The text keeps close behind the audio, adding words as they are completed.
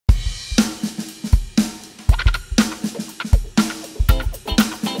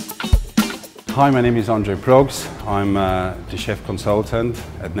Hi, my name is Andre Progs. I'm the chef consultant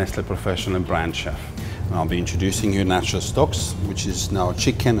at Nestle Professional and Brand Chef. And I'll be introducing you natural stocks, which is now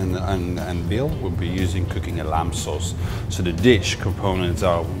chicken and veal. We'll be using cooking a lamb sauce. So the dish components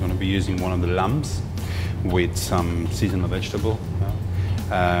are, we're going to be using one of the lambs with some seasonal vegetable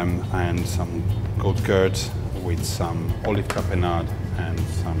and some goat curd with some olive tapenade and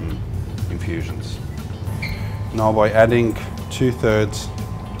some infusions. Now by adding 2/3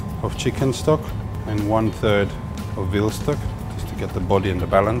 of chicken stock and 1/3 of veal stock, just to get the body and the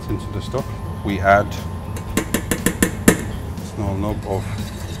balance into the stock, we add a small knob of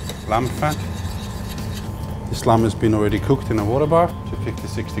lamb fat. This lamb has been already cooked in a water bath to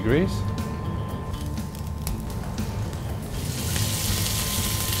 56 degrees.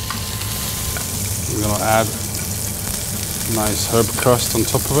 We're going to add a nice herb crust on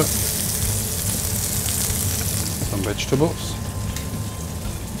top of it, some vegetables,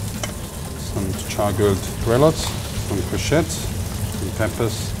 some char-grilled shallots, some courgettes, some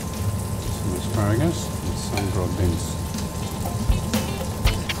peppers, some asparagus, and some broad beans.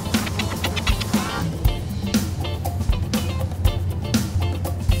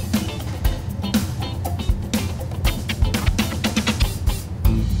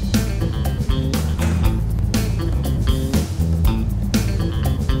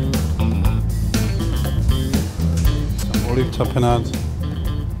 Some olive tapenade.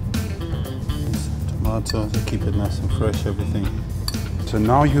 Tomato to keep it nice and fresh, everything. So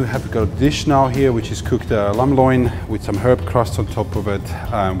now you have got a dish now here which is cooked lamb loin with some herb crust on top of it.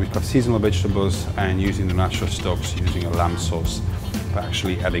 We've got seasonal vegetables and using the natural stocks, using a lamb sauce, but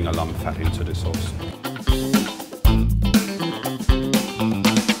actually adding a lamb fat into the sauce.